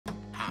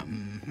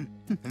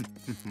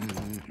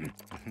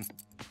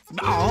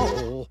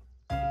No.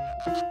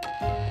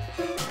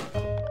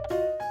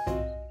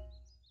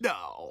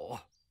 No.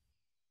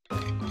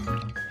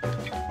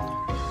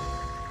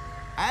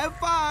 Have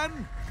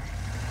fun.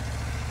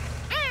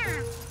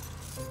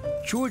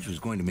 George was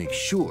going to make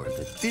sure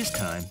that this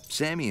time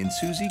Sammy and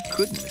Susie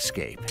couldn't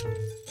escape.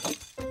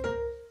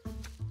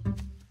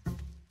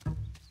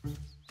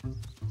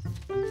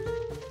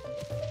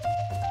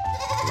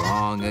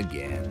 Wrong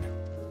again.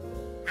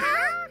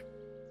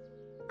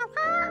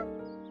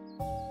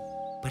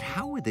 But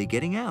how were they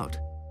getting out?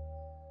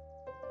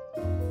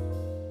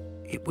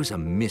 It was a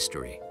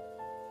mystery.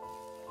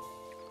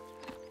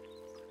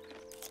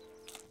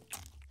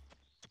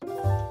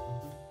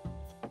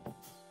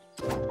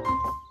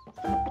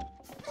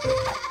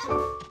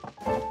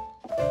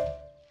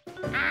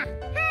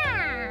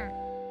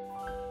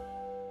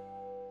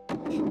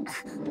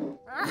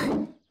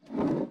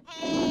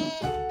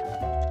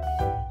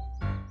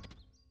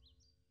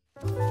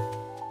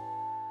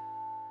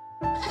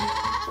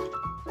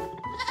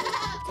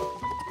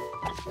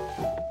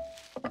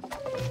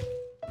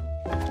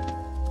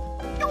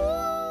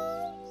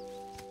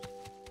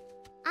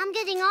 I'm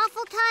getting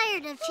awful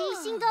tired of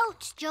chasing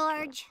goats,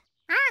 George.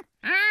 But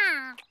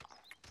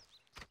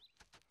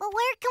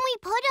where can we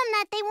put them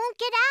that they won't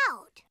get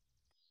out?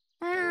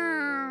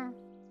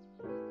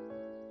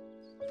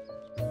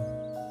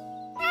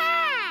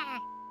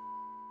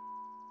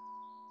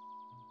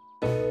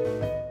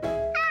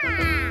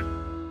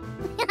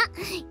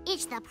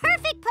 It's the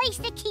perfect place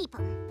to keep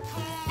them.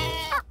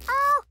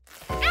 Uh-oh.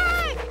 Oh.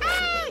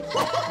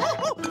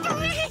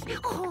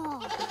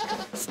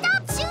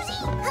 Stop,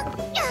 Susie!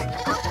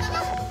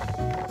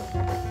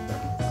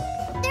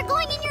 They're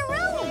going in your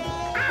room.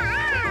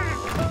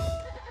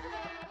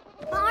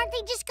 But aren't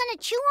they just gonna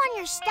chew on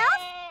your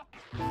stuff?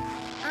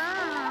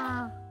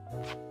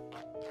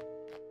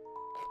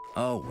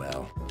 Oh,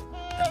 well.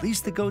 At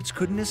least the goats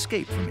couldn't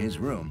escape from his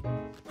room.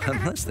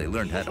 Unless they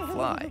learned how to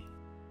fly.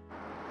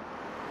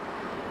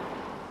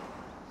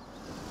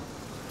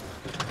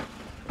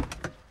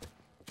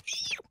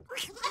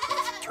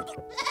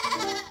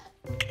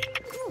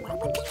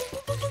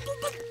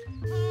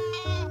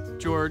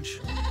 George.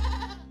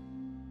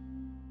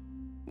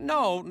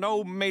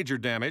 No major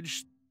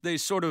damage. They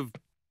sort of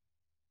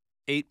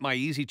ate my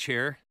easy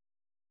chair.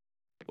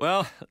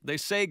 Well, they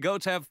say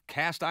goats have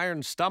cast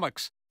iron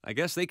stomachs. I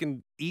guess they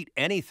can eat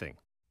anything.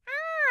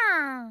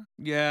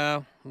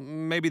 Yeah,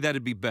 maybe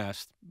that'd be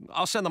best.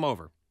 I'll send them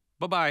over.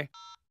 Bye-bye.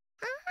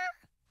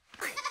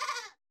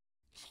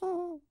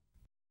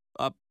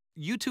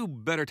 You two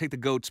better take the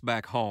goats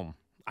back home.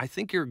 I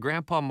think your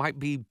grandpa might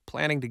be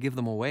planning to give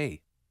them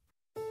away.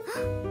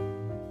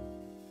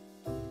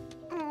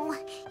 Oh,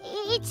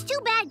 it's too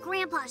bad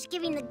Grandpa's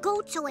giving the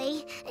goats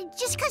away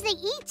just because they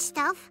eat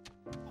stuff.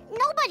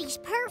 Nobody's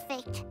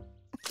perfect.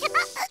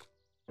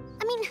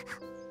 I mean,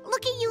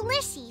 look at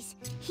Ulysses.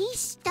 He's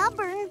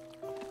stubborn.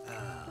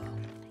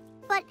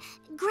 But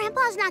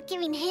Grandpa's not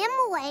giving him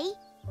away.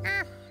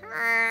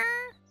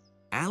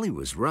 Allie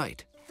was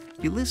right.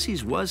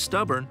 Ulysses was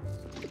stubborn,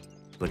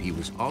 but he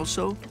was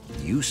also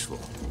useful.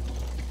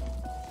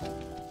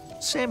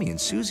 Sammy and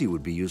Susie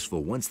would be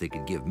useful once they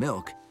could give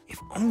milk. If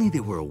only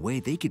there were a way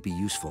they could be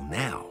useful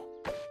now.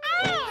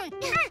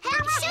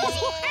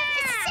 Susie!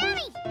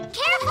 Sammy!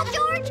 Careful,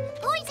 George!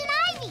 Poison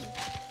ivy!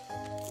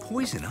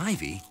 Poison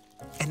ivy?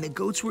 And the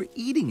goats were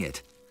eating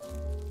it.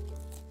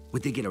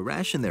 Would they get a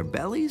rash in their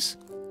bellies?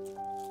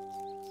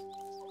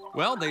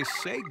 Well, they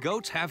say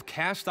goats have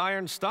cast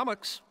iron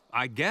stomachs.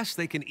 I guess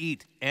they can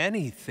eat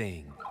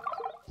anything.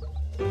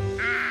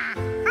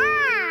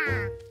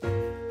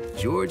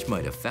 George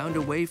might have found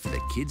a way for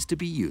the kids to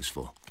be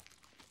useful.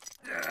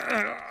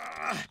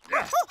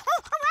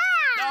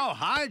 Oh,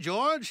 hi,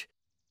 George.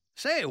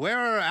 Say, where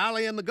are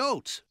Allie and the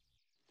goats?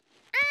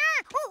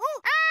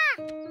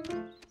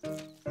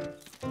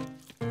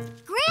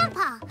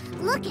 Grandpa,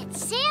 look at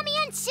Sammy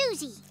and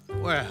Susie.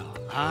 Well,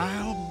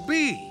 I'll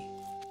be.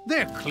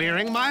 They're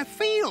clearing my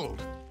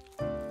field.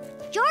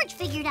 George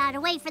figured out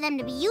a way for them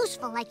to be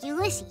useful like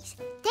Ulysses.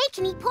 They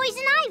can eat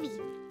poison ivy.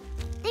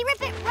 They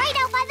rip it right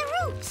out by the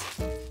roots.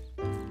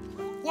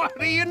 What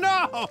do you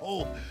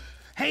know?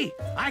 Hey,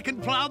 I can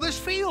plow this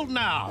field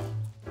now.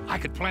 I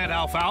could plant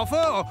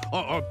alfalfa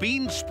or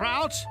bean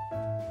sprouts.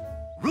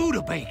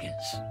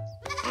 Rutabagas.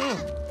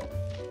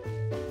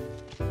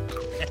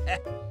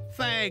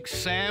 Thanks,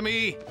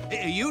 Sammy.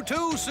 You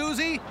too,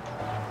 Susie.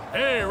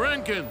 Hey,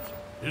 Rankins,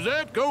 is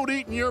that goat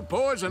eating your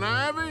poison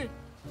ivy?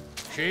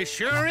 She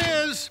sure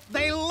is.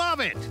 They love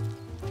it.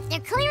 They're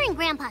clearing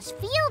Grandpa's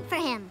field for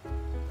him.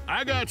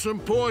 I got some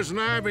poison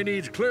ivy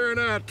needs clearing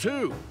out,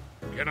 too.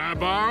 Can I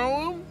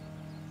borrow them?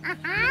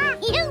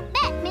 You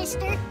bet,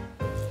 mister.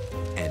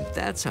 And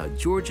that's how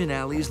George and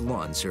Allie's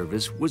lawn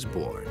service was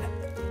born.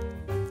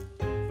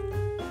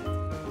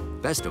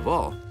 Best of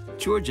all,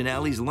 George and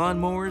Allie's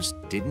lawnmowers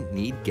didn't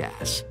need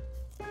gas.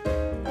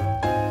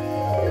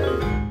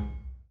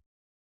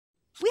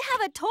 We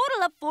have a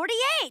total of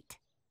 48.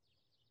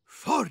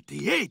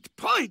 48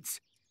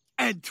 points?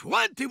 And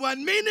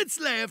 21 minutes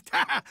left.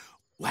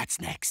 What's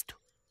next?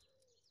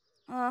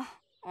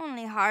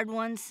 Only hard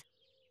ones.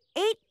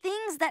 8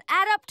 things that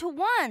add up to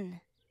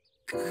 1.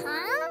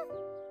 Huh?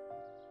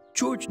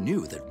 George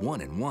knew that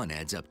 1 and 1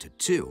 adds up to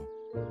 2.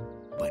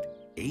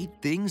 But 8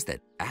 things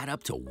that add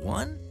up to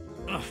 1?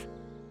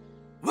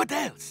 What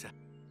else?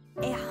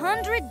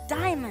 100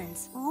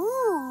 diamonds.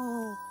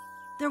 Ooh.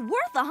 They're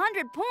worth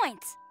 100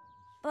 points.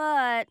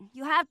 But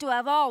you have to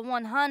have all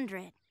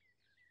 100.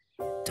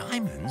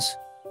 Diamonds?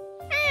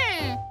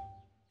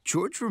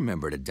 George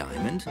remembered a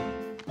diamond.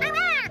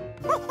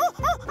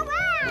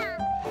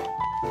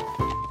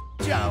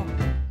 Ciao.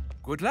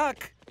 Good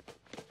luck.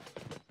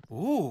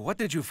 Ooh, what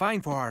did you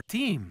find for our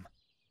team?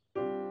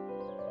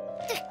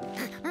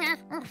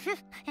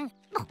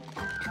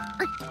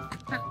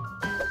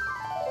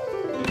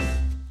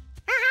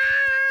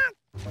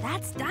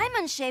 That's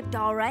diamond-shaped,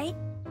 all right.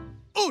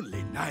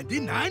 Only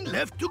 99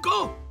 left to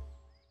go.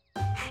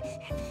 You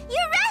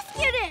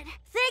rescued it!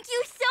 Thank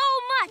you so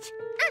much!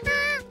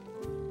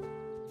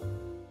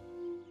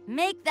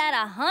 Make that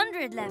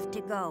 100 left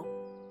to go.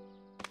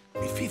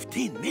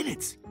 15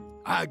 minutes.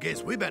 I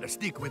guess we better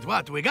stick with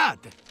what we got.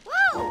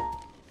 Whoa!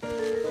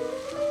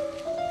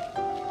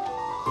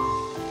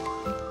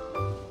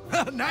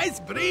 Nice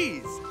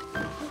breeze.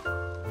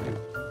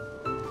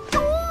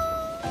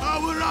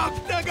 Our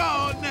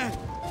octagon.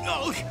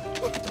 Oh,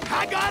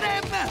 I got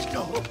him.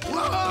 No.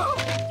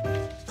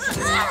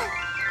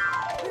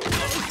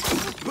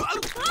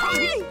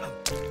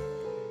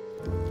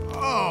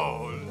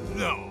 Oh,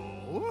 no.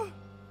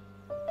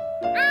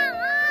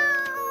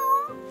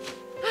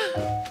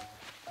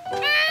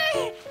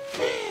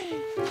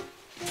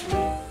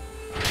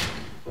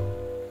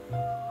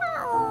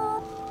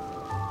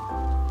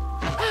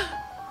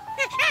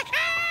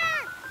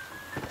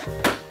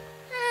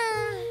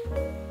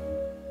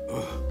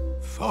 Oh,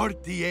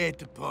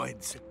 48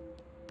 points.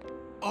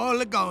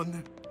 All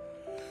gone.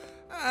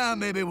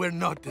 Maybe we're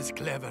not as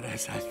clever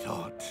as I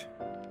thought.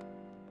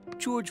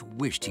 George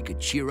wished he could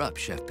cheer up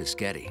Chef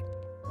Biscotti.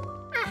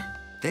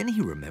 Then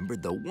he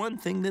remembered the one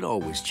thing that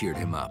always cheered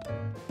him up.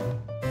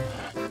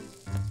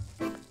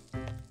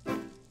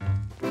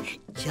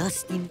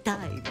 Just in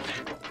time.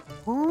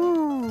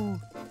 Ooh.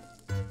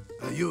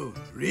 You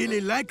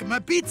really like my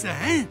pizza,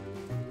 eh?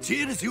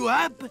 Cheers you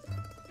up?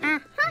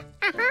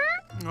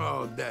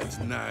 Oh, that's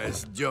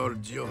nice,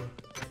 Giorgio.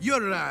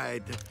 You're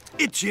right.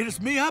 It cheers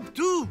me up,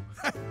 too.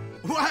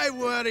 Why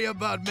worry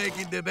about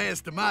making the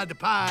best mud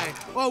pie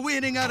or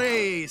winning a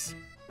race?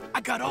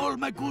 I got all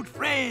my good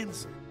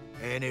friends.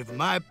 And if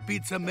my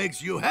pizza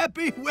makes you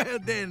happy, well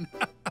then,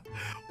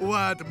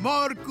 what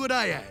more could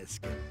I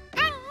ask?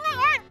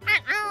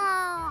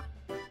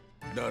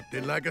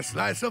 Nothing like a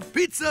slice of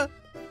pizza.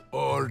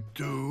 Or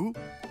 2.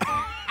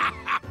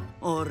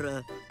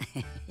 Or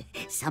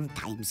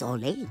sometimes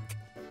all 8.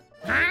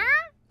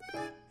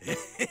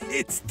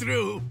 It's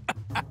true.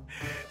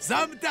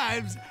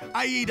 Sometimes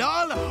I eat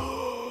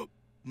all.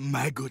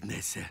 My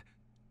goodness.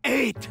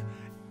 8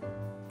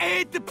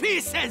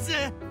 pieces.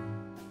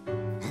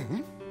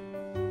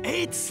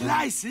 8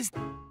 slices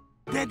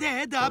that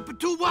add up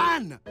to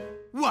 1.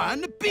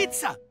 1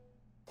 pizza.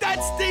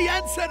 That's the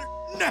answer,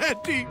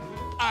 Natty.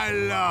 I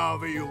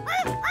love you.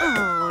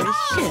 Oh,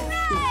 Chef.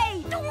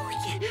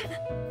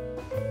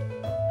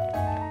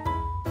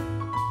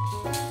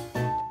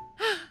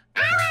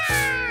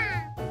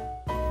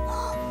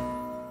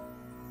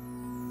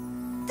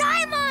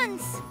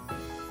 Diamonds!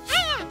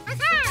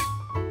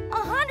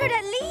 100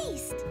 at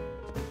least.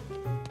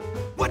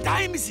 What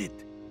time is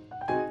it?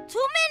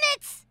 2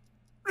 minutes.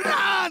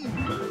 Run!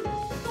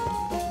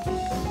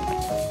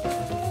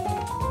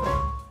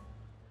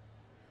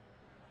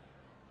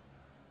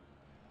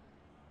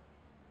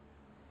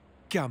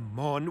 Come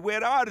on,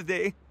 where are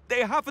they?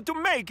 They have to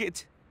make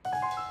it.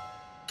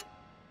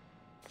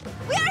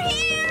 We are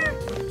here!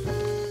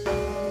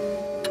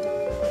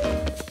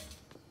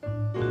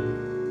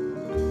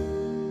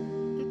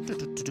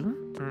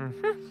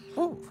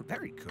 Oh,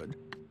 very good.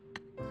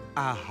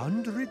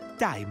 100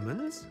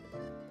 diamonds?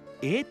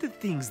 8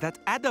 things that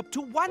add up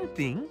to 1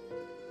 thing?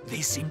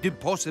 They seemed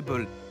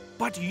impossible,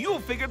 but you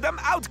figured them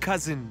out,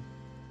 cousin.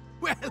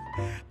 Well,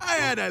 I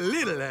had a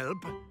little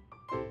help.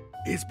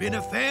 It's been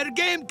a fair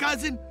game,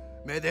 cousin.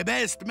 May the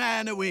best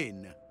man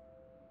win.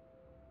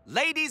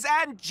 Ladies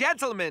and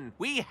gentlemen,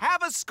 we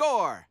have a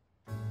score.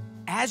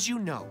 As you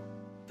know,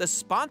 the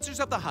sponsors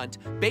of the hunt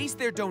base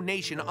their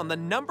donation on the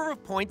number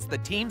of points the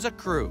teams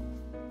accrue.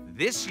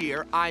 This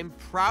year, I'm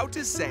proud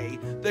to say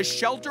the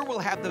shelter will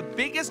have the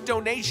biggest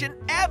donation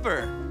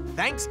ever,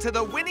 thanks to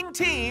the winning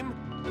team,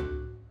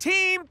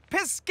 Team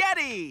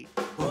Piscetti.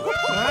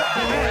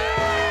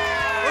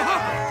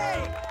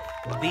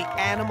 The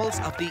animals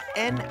of the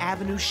N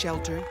Avenue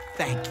shelter,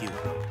 thank you.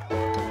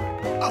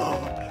 Oh,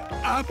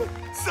 I'm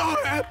so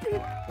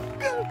happy.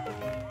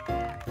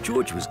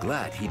 George was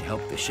glad he'd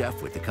helped the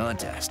chef with the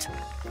contest.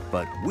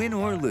 But win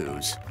or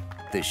lose,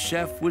 the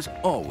chef was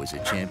always a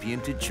champion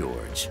to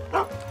George.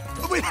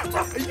 Wait,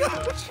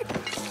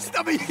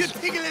 stop it, you're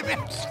tickling me.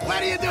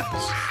 What are you doing?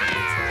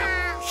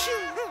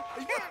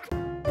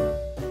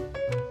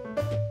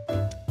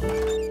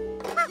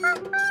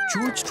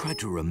 George tried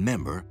to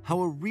remember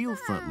how a real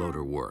front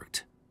loader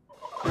worked.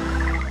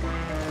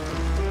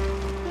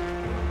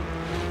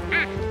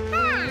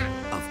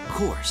 Of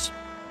course,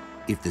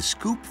 if the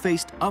scoop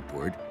faced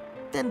upward,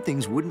 then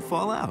things wouldn't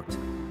fall out.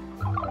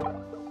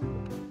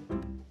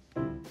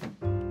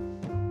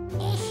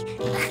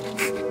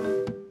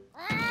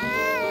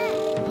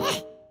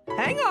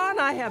 Hang on,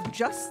 I have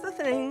just the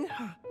thing.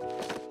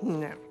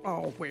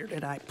 Oh, where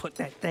did I put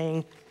that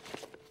thing?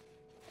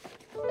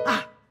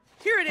 Ah,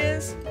 here it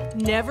is.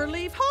 Never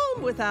leave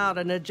home without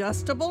an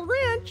adjustable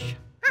wrench.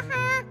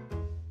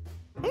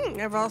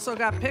 I've also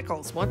got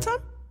pickles. Want some?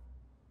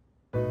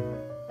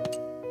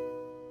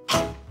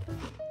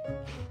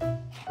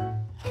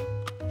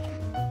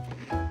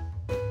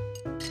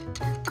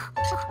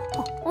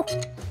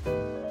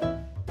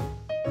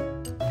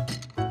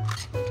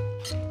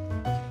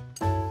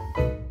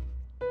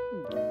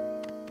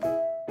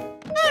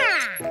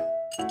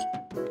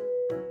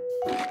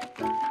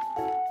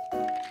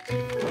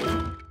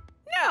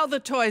 Now the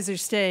toys are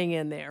staying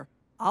in there.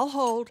 I'll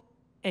hold,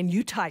 and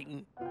you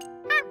tighten.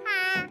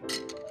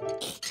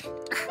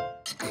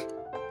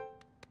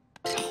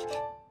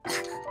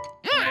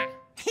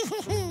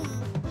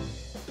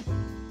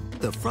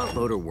 The front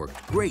loader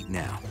worked great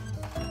now,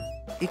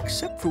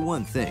 except for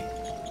one thing.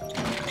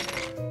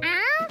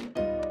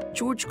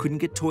 George couldn't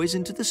get toys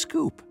into the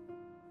scoop.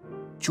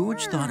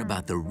 George thought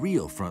about the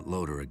real front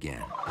loader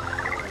again.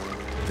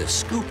 The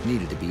scoop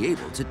needed to be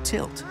able to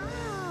tilt.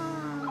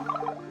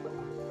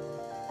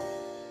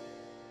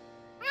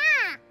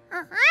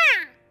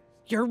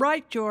 You're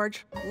right,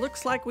 George.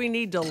 Looks like we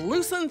need to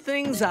loosen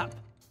things up.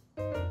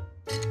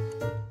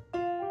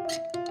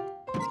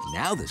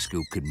 Now the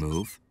scoop could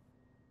move.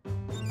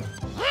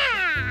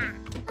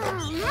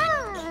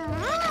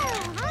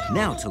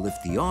 Now to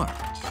lift the arm.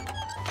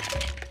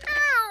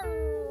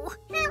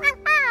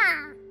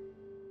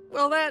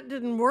 Well, that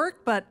didn't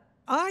work, but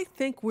I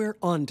think we're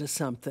onto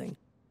something.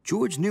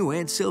 George knew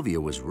Aunt Sylvia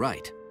was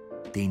right.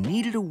 They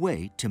needed a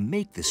way to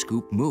make the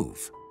scoop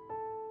move.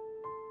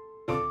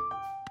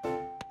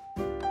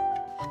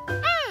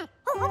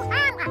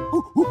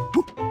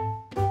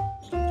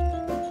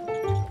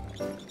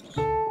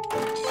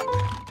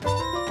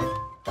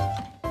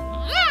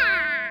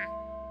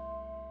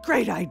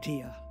 Great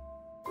idea.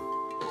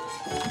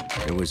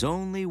 There was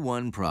only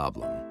one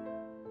problem.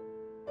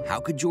 How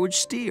could George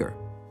steer?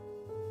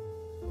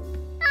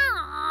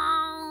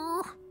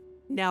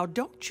 Now,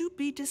 don't you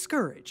be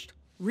discouraged.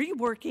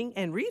 Reworking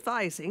and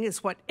revising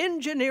is what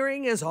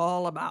engineering is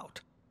all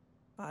about.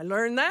 I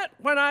learned that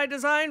when I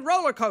designed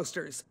roller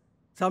coasters.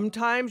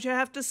 Sometimes you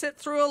have to sit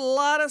through a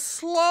lot of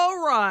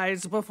slow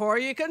rides before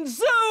you can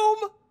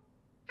zoom.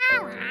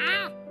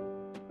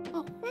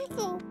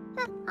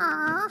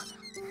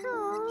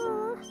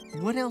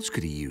 What else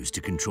could he use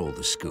to control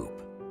the scoop?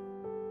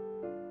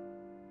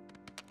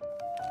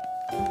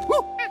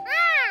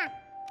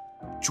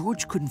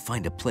 George couldn't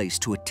find a place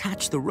to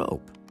attach the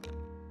rope.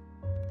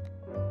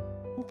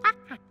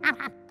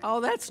 Oh,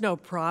 that's no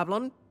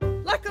problem.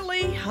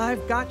 Luckily,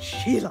 I've got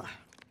Sheila.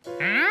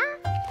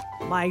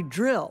 My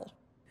drill.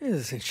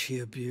 Isn't she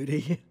a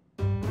beauty?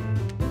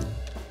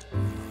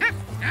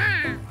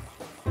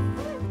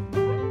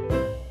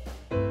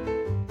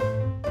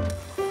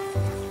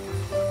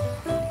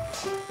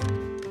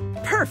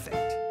 Perfect.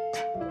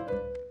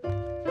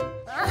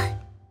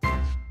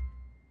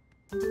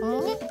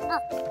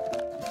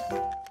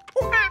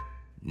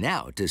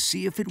 Now to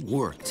see if it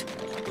worked.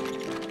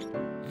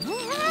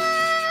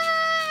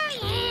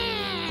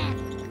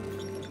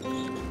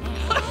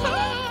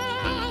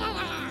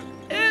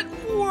 It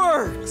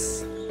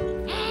works.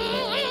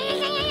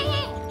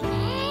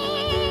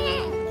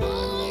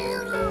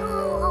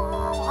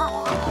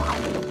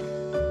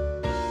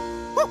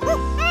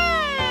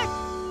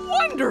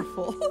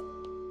 Wonderful.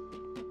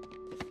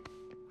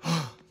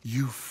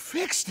 You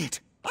fixed it.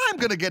 I'm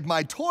gonna get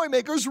my toy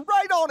makers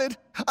right on it.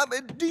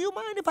 Do you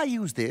mind if I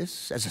use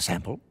this as a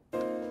sample?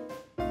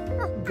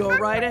 Go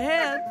right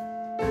ahead.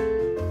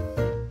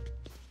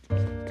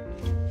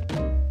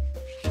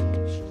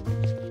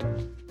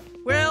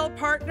 Well,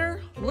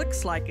 partner,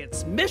 looks like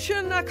it's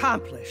mission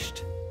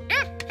accomplished.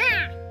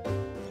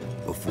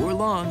 Before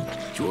long,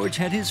 George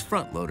had his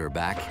front loader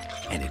back,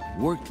 and it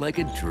worked like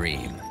a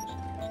dream.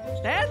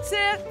 That's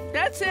it.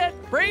 That's it.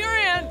 Bring her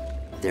in.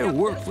 Their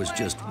work was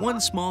just one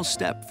small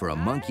step for a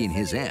monkey and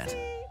his aunt.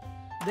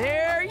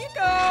 There you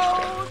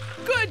go.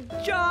 Good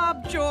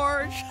job,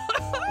 George.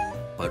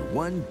 But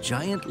one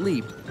giant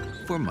leap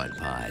for mud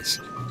pies.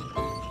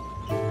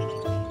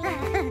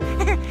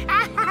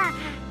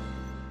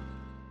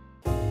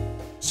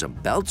 Some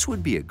belts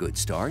would be a good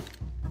start.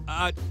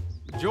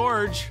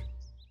 George,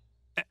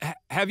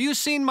 have you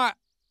seen my...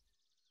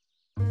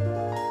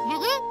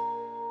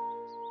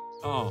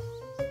 Oh,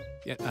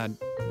 yeah,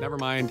 never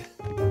mind.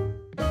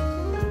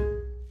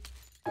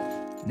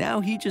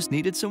 Now he just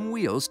needed some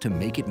wheels to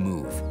make it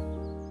move.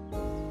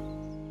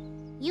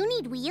 You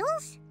need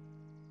wheels?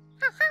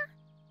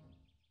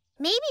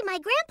 Maybe my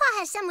grandpa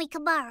has some we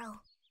could borrow.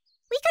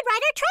 We could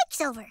ride our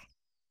trikes over.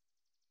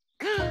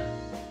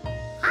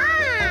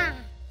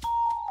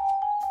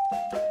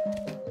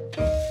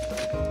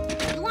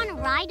 You want to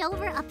ride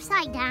over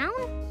upside down?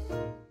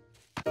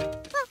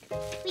 Well,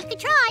 we could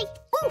try.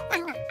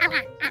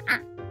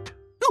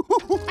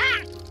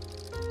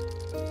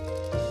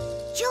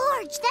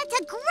 George, that's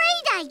a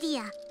great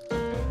idea.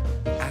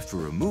 After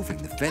removing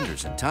the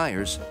fenders and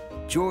tires,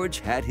 George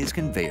had his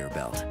conveyor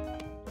belt.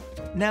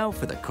 Now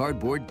for the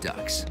cardboard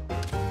ducks.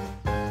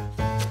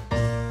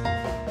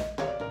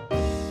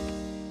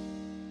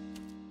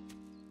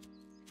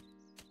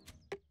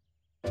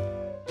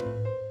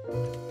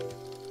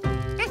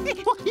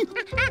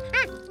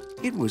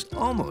 It was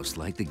almost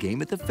like the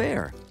game at the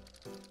fair,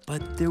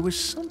 but there was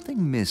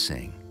something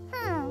missing.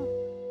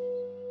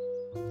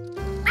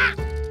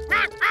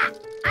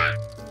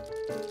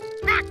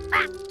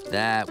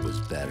 That was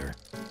better.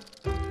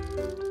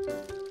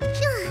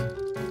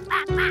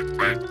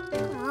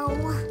 Oh,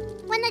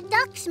 when the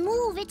ducks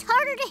move, it's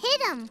harder to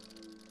hit them.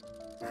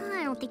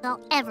 I don't think I'll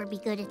ever be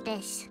good at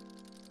this.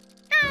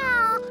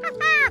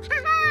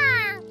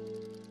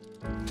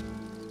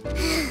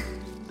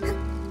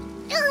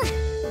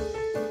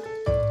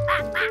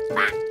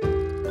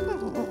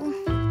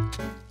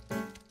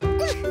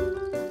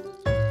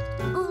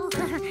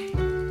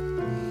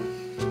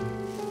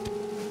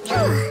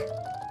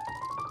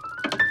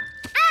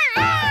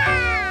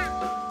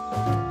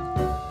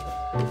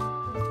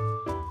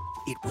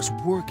 It was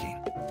working.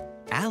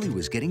 Allie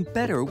was getting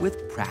better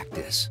with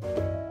practice.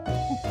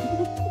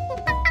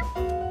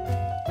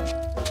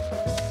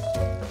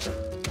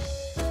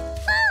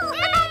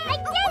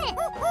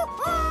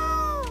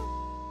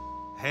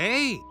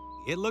 Hey,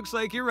 it looks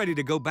like you're ready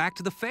to go back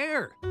to the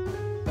fair.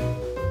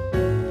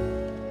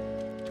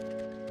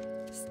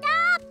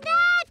 Stop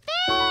that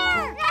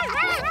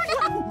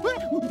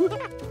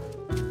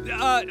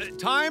bear!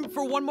 Time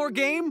for one more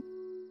game?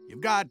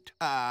 You've got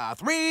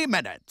 3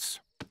 minutes.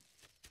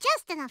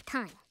 Just enough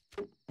time.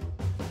 All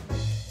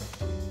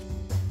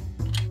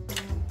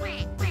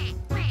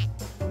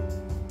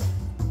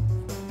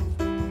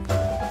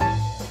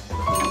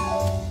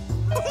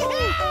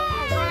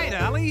right,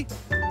 Allie.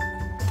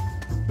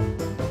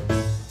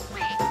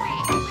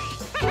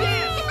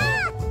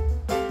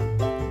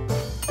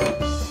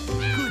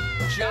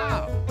 Good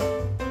job.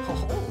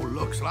 Oh,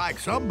 looks like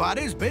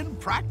somebody's been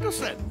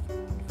practicing.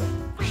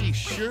 She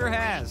sure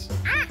has.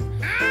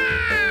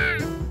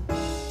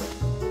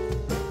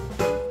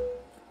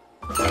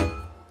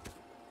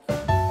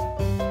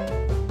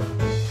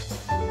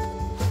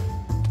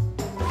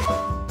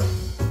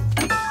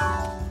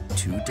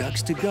 Two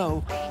ducks to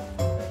go.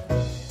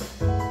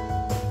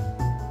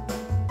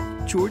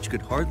 George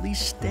could hardly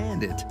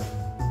stand it.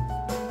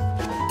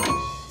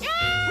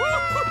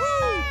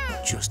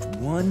 Just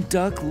one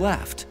duck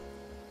left.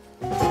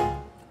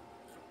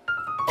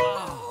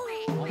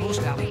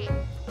 Almost, Allie.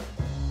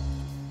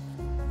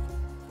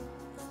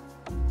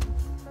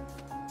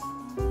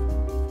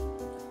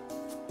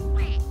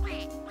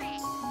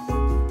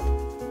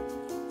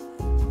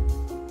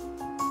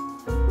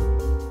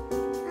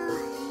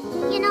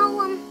 You know,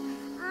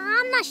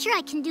 I'm not sure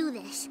I can do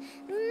this.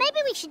 Maybe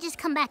we should just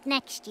come back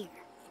next year.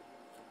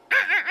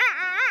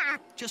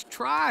 Just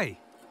try.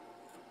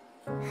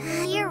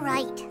 You're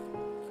right.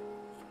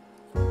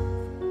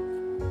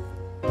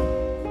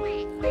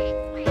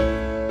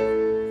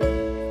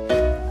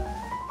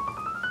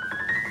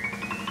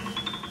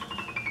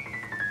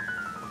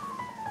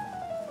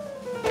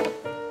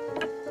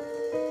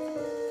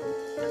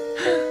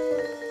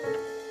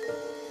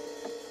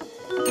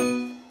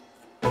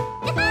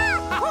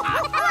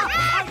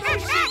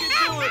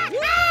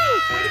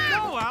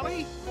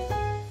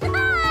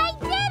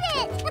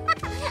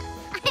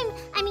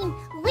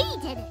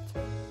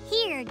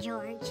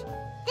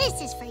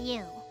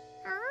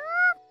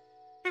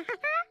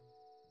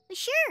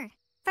 Sure,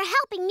 for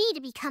helping me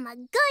to become a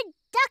good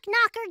duck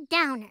knocker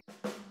downer.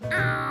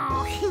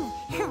 Oh.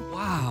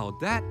 Wow,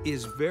 that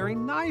is very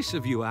nice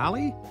of you,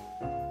 Allie.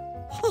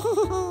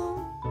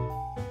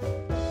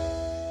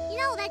 You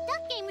know, that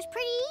duck game was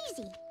pretty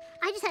easy.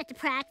 I just had to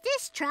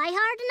practice, try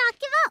hard, and not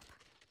give up.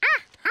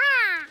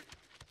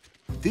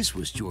 This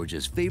was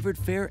George's favorite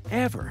fair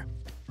ever.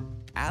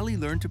 Allie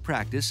learned to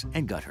practice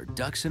and got her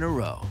ducks in a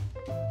row.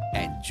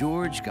 And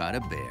George got a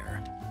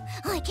bear.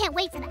 Oh, I can't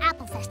wait for the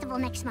Apple Festival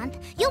next month.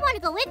 You'll want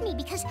to go with me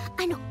because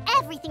I know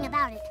everything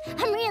about it.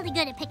 I'm really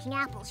good at picking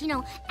apples, you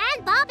know,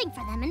 and bobbing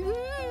for them and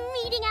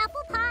eating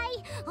apple pie.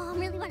 Oh, I'm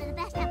really one of the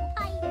best apple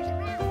pie eaters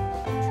around.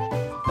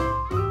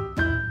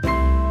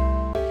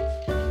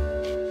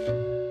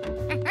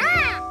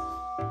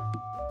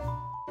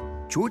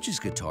 George's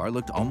guitar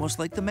looked almost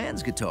like the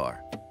man's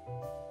guitar.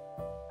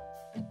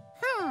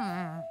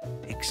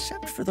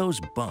 Except for those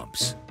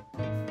bumps.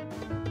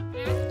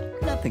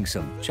 Nothing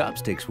some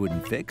chopsticks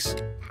wouldn't fix.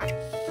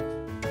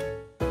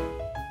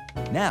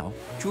 Now,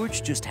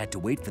 George just had to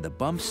wait for the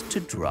bumps to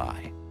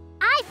dry.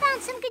 I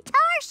found some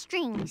guitar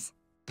strings.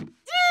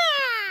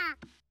 Yeah!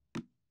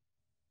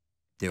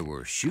 There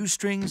were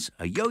shoestrings,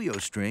 a yo-yo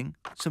string,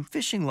 some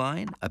fishing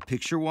line, a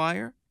picture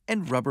wire,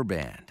 and rubber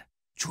band.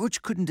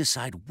 George couldn't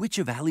decide which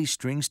of Allie's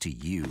strings to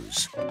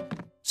use.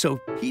 So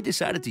he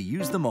decided to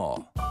use them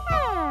all.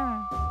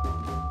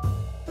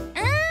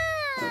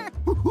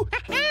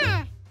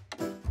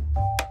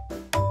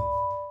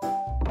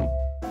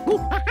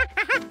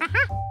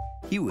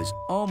 He was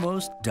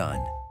almost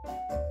done.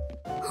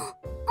 Oh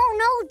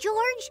no,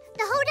 George!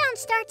 The hoedown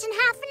starts in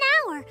half an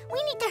hour.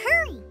 We need to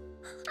hurry.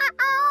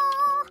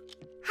 Uh-oh!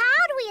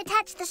 How do we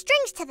attach the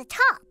strings to the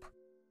top?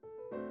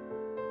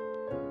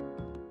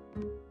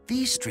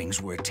 These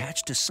strings were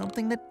attached to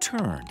something that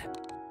turned.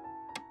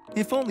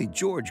 If only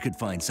George could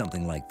find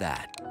something like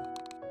that.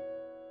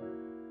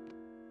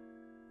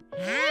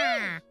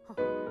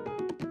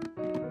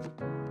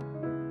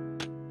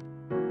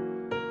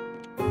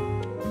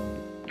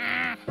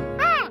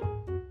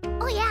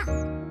 Oh, yeah.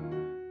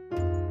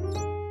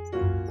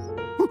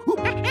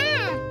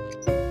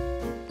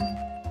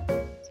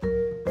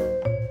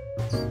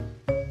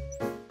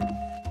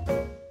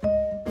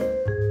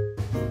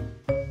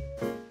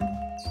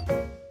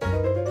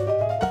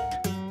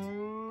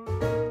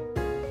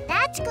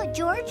 That's good,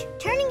 George.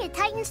 Turning it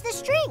tightens the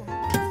string.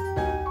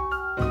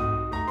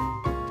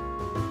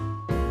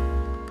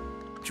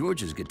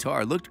 George's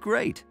guitar looked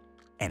great,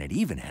 and it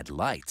even had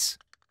lights.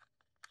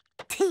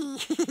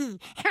 Play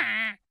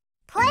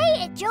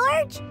it,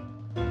 George!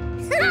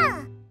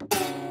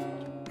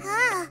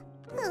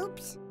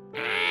 Oops.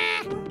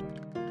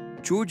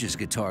 George's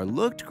guitar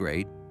looked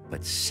great,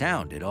 but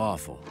sounded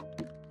awful.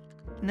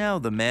 Now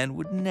the man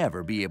would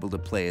never be able to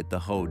play at the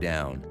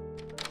hoedown.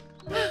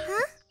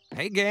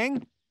 Hey,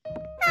 gang.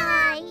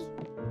 Hi.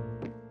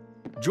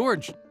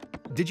 George,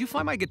 did you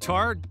find my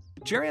guitar?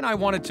 Jerry and I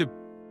wanted to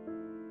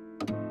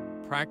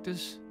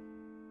practice.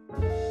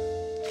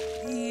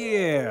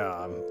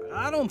 Yeah,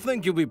 I don't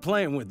think you'll be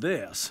playing with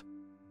this.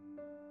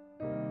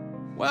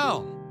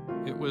 Well,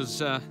 it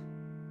was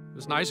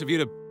nice of you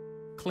to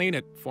clean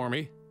it for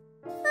me.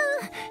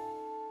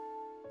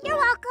 You're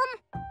welcome.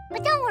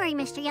 But don't worry,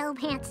 Mr. Yellow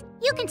Pants.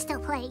 You can still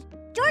play.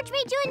 George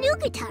made you a new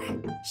guitar.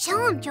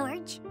 Show him,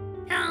 George.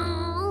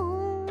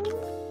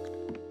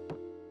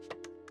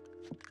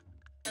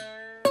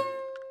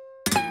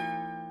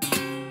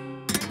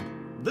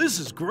 This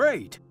is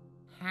great.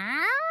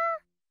 Huh?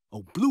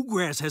 Oh,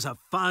 Bluegrass has a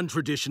fine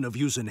tradition of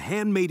using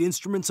handmade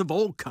instruments of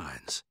all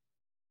kinds.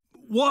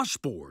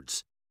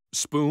 Washboards.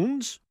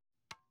 Spoons?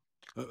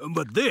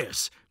 But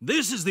this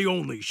is the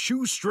only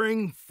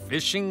shoestring,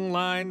 Fishing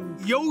line?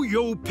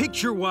 yo-yo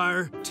picture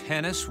wire,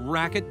 Tennis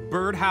racket?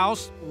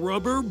 Birdhouse?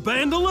 rubber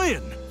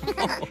bandolin.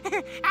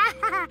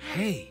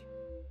 Hey,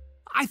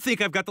 I think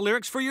I've got the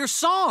lyrics for your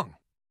song.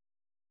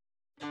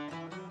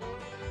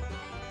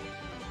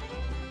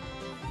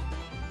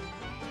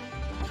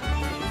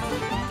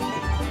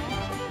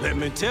 Let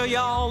me tell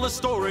y'all a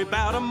story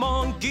about a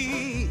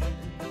monkey.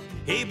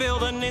 He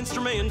built an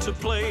instrument to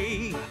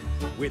play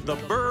with a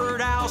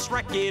birdhouse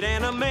racket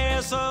and a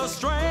mess of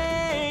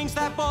strings.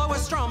 That boy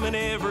was strumming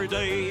every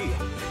day.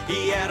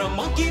 He had a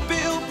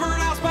monkey-built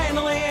birdhouse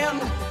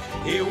bandolin.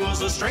 It was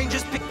the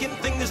strangest picking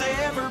thing there's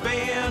ever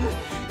been.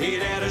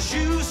 It had a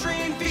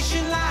shoestring,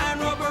 fishing line,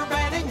 rubber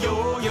band, and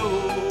yo-yo.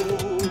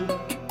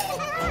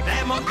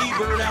 That monkey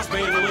birdhouse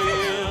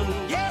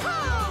bandolin. Yeah!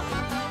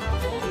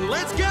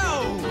 Let's go!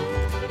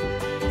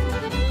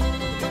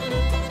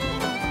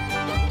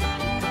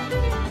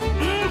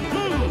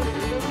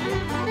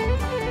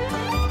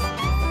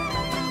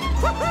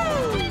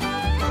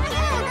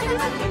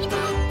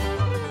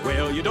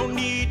 Well, you don't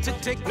need to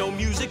take no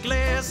music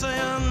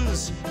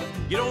lessons.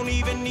 You don't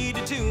even need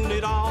to tune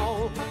it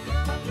all.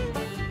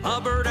 A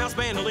birdhouse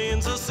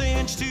bandolin's a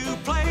cinch to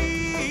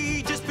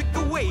play. Just pick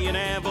away and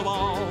have a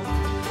ball.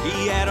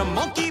 He had a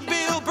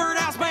monkey-built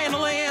birdhouse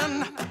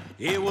bandolin.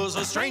 It was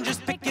the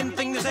strangest picking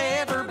thing there's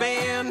ever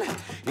been.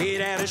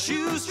 It had a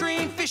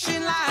shoestring,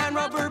 fishing line,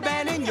 rubber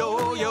band, and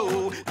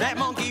yo-yo. That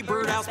monkey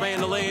birdhouse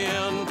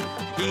bandolin.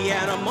 He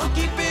had a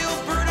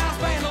monkey-built birdhouse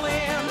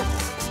bandolin.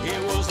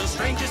 It was the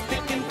strangest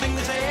picking thing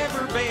there's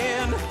ever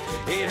been.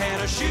 It had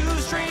a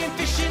shoestring,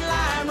 fishing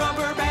line,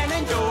 rubber band,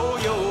 and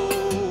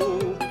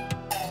yo-yo.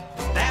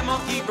 That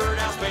monkey bird